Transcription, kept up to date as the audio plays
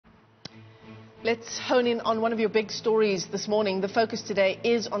Let's hone in on one of your big stories this morning. The focus today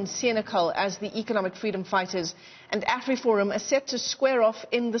is on Senekal, as the economic freedom fighters and AfriForum are set to square off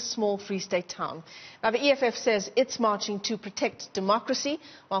in the small Free State town. Now, the EFF says it's marching to protect democracy,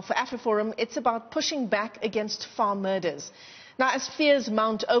 while for AfriForum, it's about pushing back against farm murders. Now, as fears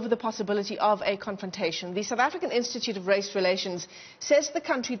mount over the possibility of a confrontation, the South African Institute of Race Relations says the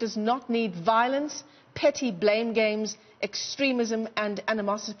country does not need violence, petty blame games, extremism and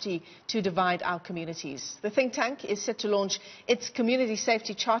animosity to divide our communities. The think tank is set to launch its community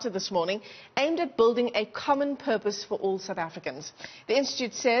safety charter this morning, aimed at building a common purpose for all South Africans. The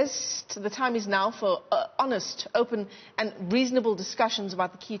Institute says the time is now for honest, open and reasonable discussions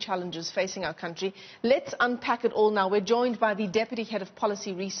about the key challenges facing our country. Let's unpack it all now. We're joined by the Deputy Head of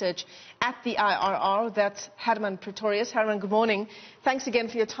Policy Research at the IRR, that's Herman Pretorius. Herman, good morning. Thanks again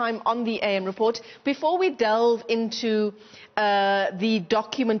for your time on the AM report. Before we delve into the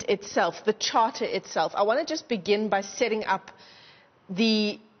document itself, the charter itself, I want to just begin by setting up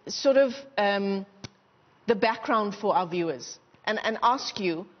the sort of the background for our viewers and ask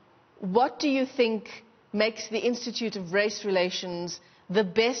you, what do you think makes the Institute of Race Relations the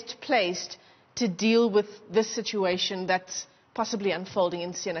best placed to deal with this situation that's possibly unfolding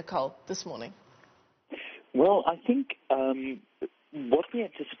in Senekal this morning? Well, I think what we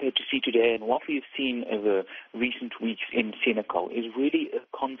anticipate to see today and what we've seen over recent weeks in Senekal is really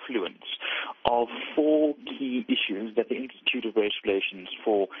a confluence of four key issues that the Institute of Race Relations,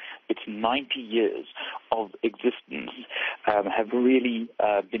 for its 90 years of existence, have really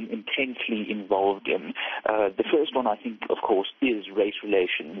been intensely involved in. The first one, I think, of course, is race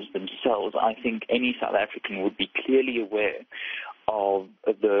relations themselves. I think any South African would be clearly aware of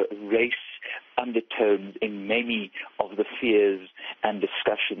the race undertones in many of the fears and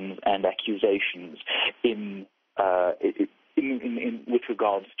discussions and accusations with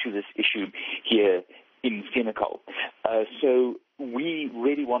regards to this issue here in Senekal. So we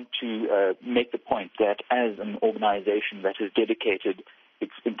really want to make the point that as an organization that has dedicated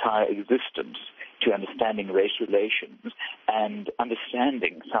its entire existence to understanding race relations and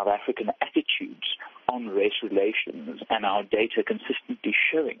understanding South African attitudes on race relations, and our data consistently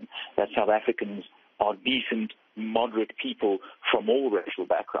showing that South Africans are decent, moderate people from all racial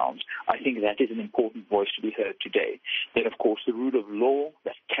backgrounds, I think that is an important voice to be heard today. Then, of course, the rule of law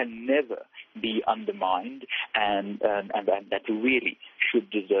that can never be undermined and that really should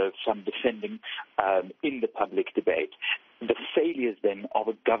deserve some defending in the public debate. The failures, then, of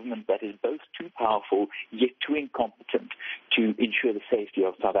a government that is both too powerful yet too incompetent to ensure the safety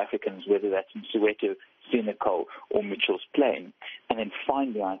of South Africans, whether that's in Soweto, Senekal or Mitchell's Plain. And then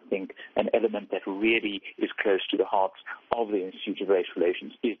finally, I think, an element that really is close to the hearts of the Institute of Race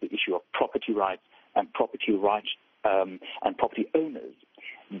Relations is the issue of property rights and property owners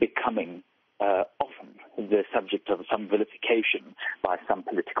becoming often the subject of some vilification by some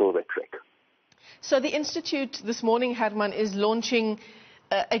political rhetoric. So the Institute this morning, Herman, is launching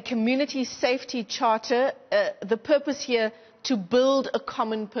a community safety charter. The purpose here to build a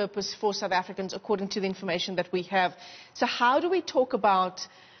common purpose for South Africans, according to the information that we have. So how do we talk about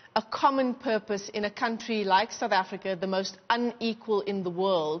a common purpose in a country like South Africa, the most unequal in the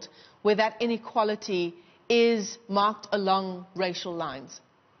world, where that inequality is marked along racial lines?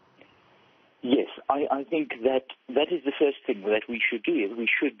 Yes, I think that is the first thing that we should do. Is we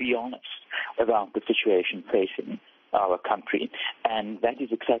should be honest about the situation facing our country. And that is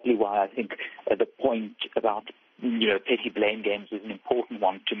exactly why I think the point about petty blame games is an important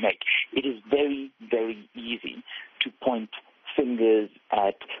one to make. It is very, very easy to point fingers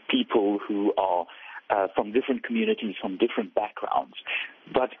at people who are from different communities, from different backgrounds.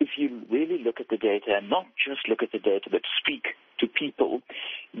 But if you really look at the data, and not just look at the data, but speak to people,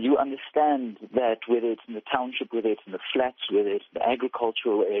 you understand that whether it's in the township, whether it's in the flats, whether it's in the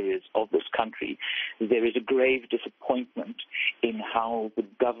agricultural areas of this country, there is a grave disappointment in how the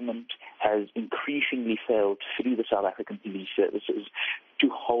government has increasingly failed through the South African police services to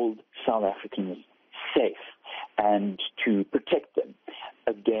hold South Africans safe and to protect them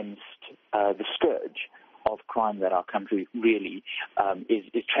against the scourge of crime that our country really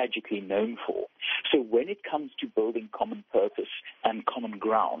is tragically known for. So when it comes to building common purpose and common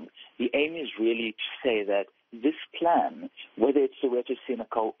ground, the aim is really to say that this plan, whether it's Soweto,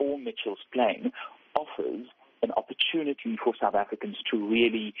 Senekal or Mitchell's Plain, offers an opportunity for South Africans to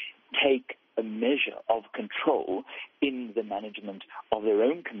really take a measure of control in the management of their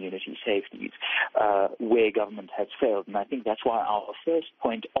own community safeties where government has failed. And I think that's why our first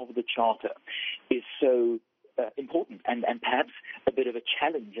point of the Charter is so important and perhaps a bit of a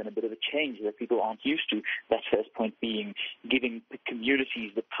challenge and a bit of a change that people aren't used to. That first point being giving the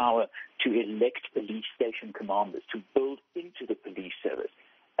communities the power to elect police station commanders, to build into the police service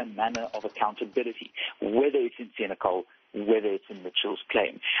a manner of accountability, whether it's in Senekal, whether it's in Mitchell's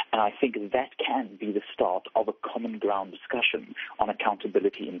claim. And I think that can be the start of a common ground discussion on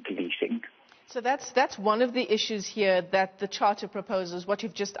accountability in policing. So that's one of the issues here that the Charter proposes, what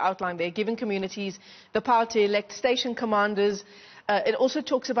you've just outlined there, giving communities the power to elect station commanders. It also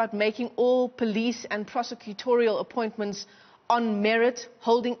talks about making all police and prosecutorial appointments on merit,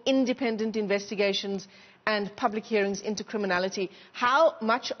 holding independent investigations and public hearings into criminality. How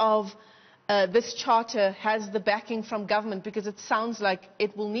much of this Charter has the backing from government? Because it sounds like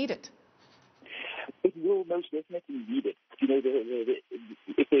it will need it. It will most definitely need it. You know,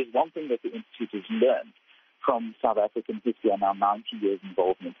 if there's one thing that the Institute has learned from South African history and our 90 years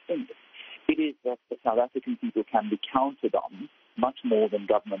involvement in it, it is that the South African people can be counted on much more than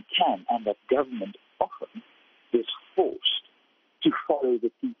government can, and that government often is forced to follow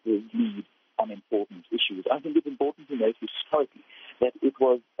the people's lead on important issues. I think it's important to note historically that it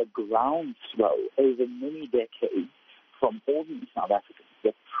was a groundswell over many decades from ordinary South Africans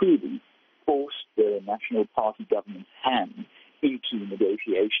that truly forced the National Party government's hand into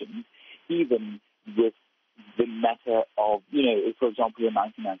negotiations, even with the matter of, you know, for example, the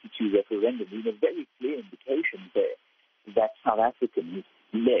 1992 referendum. There were very clear indications there that South Africans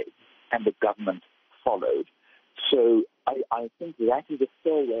led and the government followed. So I think that is a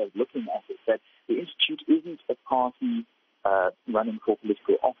fair way of looking at it, that the Institute isn't a party running for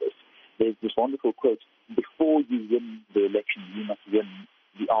political office. There's this wonderful quote, before you win the election, you must win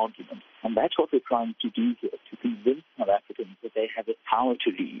the argument. And that's what we're trying to do here, to convince South Africans that they have the power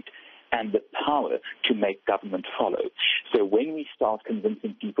to lead and the power to make government follow. So when we start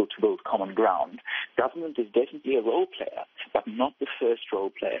convincing people to build common ground, government is definitely a role player, but not the first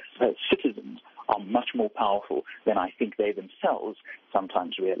role player. So citizens are much more powerful than I think they themselves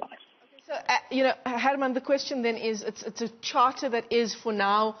sometimes realize. So, you know, Herman, the question then is, it's a charter that is for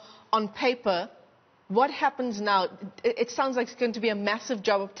now on paper. What happens now? It sounds like it's going to be a massive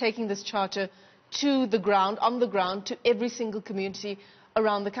job of taking this charter to the ground, on the ground, to every single community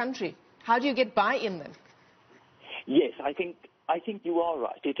around the country. How do you get buy-in then? Yes, I think you are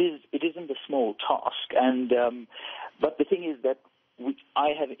right. It isn't a small task, and but the thing is that I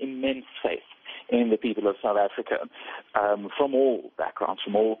have immense faith in the people of South Africa, from all backgrounds,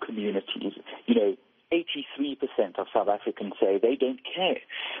 from all communities. You know, 83% of South Africans say they don't care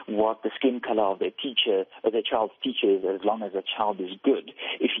what the skin color of their teacher or their child's teacher is, as long as the child is good.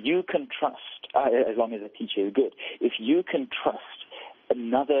 If you can trust, as long as the teacher is good, if you can trust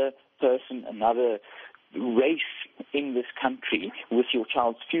another person, another race in this country with your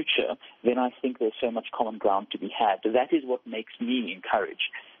child's future, then I think there's so much common ground to be had. That is what makes me encourage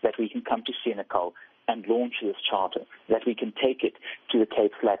that we can come to Senekal and launch this charter, that we can take it to the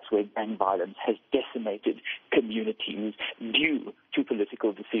Cape Flats where gang violence has decimated communities due to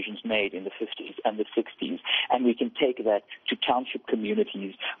political decisions made in the 50s and the 60s, and we can take that to township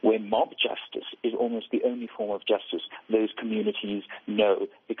communities where mob justice is almost the only form of justice those communities know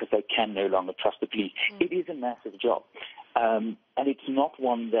because they can no longer trust the police. It is a massive job. And it's not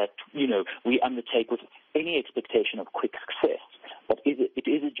one that, you know, we undertake with any expectation of quick success, but it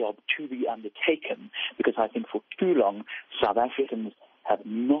is a job to be undertaken because I think for too long South Africans have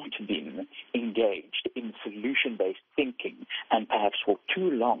not been engaged in solution-based thinking and perhaps for too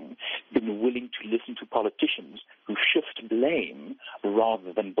long been willing to listen to politicians who shift blame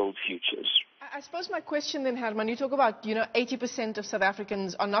rather than build futures. I suppose my question then, Herman, you talk about, 80% of South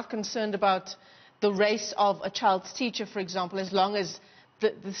Africans are not concerned about the race of a child's teacher, for example, as long as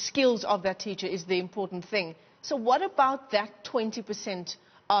the skills of that teacher is the important thing. So what about that 20%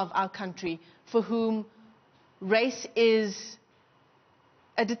 of our country for whom race is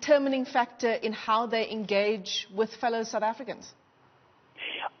a determining factor in how they engage with fellow South Africans?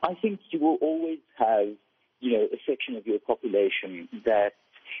 I think you will always have, a section of your population that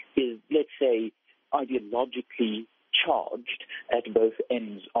is, let's say, ideologically charged at both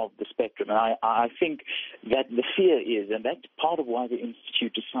ends of the spectrum. And I think that the fear is, and that's part of why the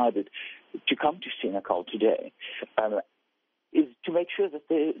Institute decided to come to Senekal today, is to make sure that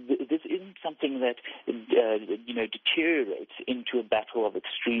this isn't something that, deteriorates into a battle of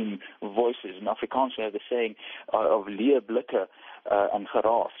extreme voices. In Afrikaans, we have the saying of leer blikke and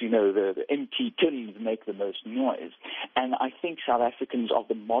geraas, the empty tins make the most noise. And I think South Africans of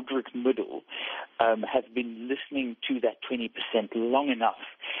the moderate middle have been listening to that 20% long enough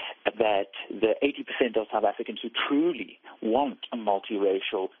that the 80% of South Africans who truly want a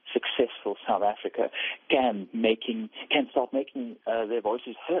multiracial, successful South Africa can start making their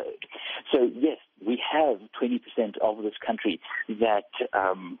voices heard. So yes, we have 20% of this country that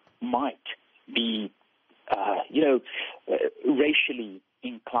might be, racially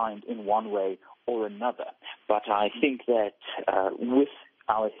inclined in one way or another. But I think that with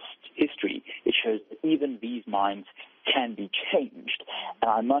our history, it shows that even these minds can be changed. And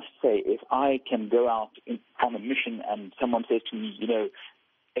I must say, if I can go out on a mission and someone says to me,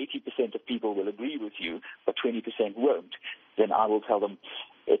 80% of people will agree with you, but 20% won't, then I will tell them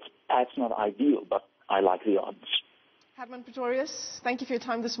it's perhaps not ideal, but I like the odds. Herman Pretorius, thank you for your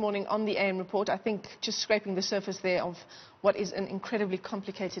time this morning on the AM Report. I think just scraping the surface there of what is an incredibly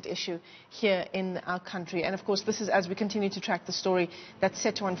complicated issue here in our country. And of course, this is as we continue to track the story that's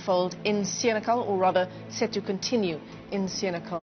set to unfold in Senekal, or rather set to continue in Senekal.